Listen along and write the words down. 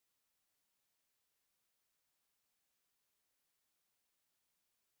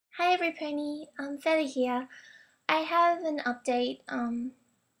Hi everypony, Feta here. I have an update.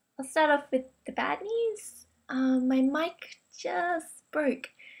 I'll start off with the bad news. My mic just broke.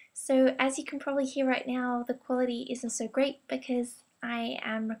 So as you can probably hear right now, the quality isn't so great because I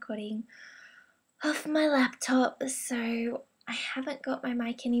am recording off my laptop. So I haven't got my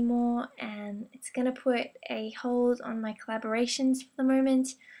mic anymore and it's gonna put a hold on my collaborations for the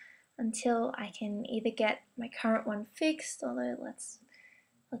moment until I can either get my current one fixed, although let's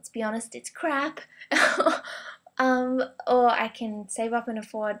be honest, it's crap. Or I can save up and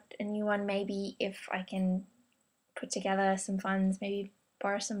afford a new one maybe if I can put together some funds, maybe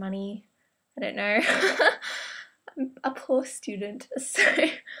borrow some money. I don't know. I'm a poor student, so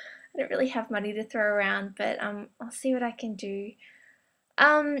I don't really have money to throw around, but I'll see what I can do.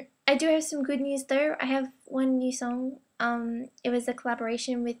 I do have some good news though. I have one new song. It was a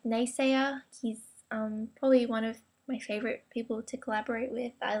collaboration with Neighsayer. He's probably one of my favorite people to collaborate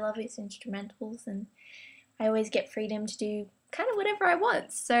with. I love his instrumentals and I always get freedom to do kind of whatever I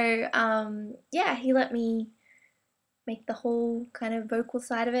want. So yeah, he let me make the whole kind of vocal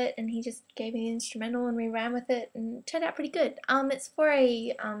side of it and he just gave me the instrumental and we ran with it and it turned out pretty good. It's for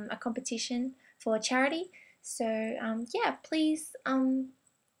a competition for charity. So yeah, please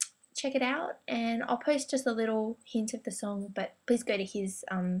check it out and I'll post just a little hint of the song, but please go to his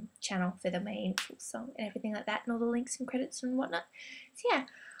channel for the main full song and everything like that and all the links and credits and whatnot. So yeah,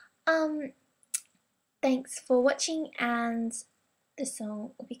 thanks for watching and the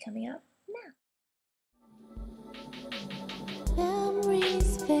song will be coming up now.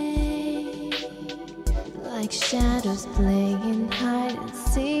 Memories fade like shadows playing hide and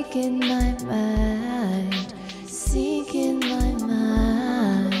seek in my mind, seek in my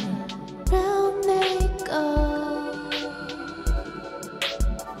mind. Round they go,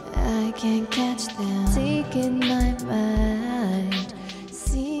 I can't catch them. Seek in my mind,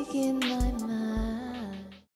 seek in my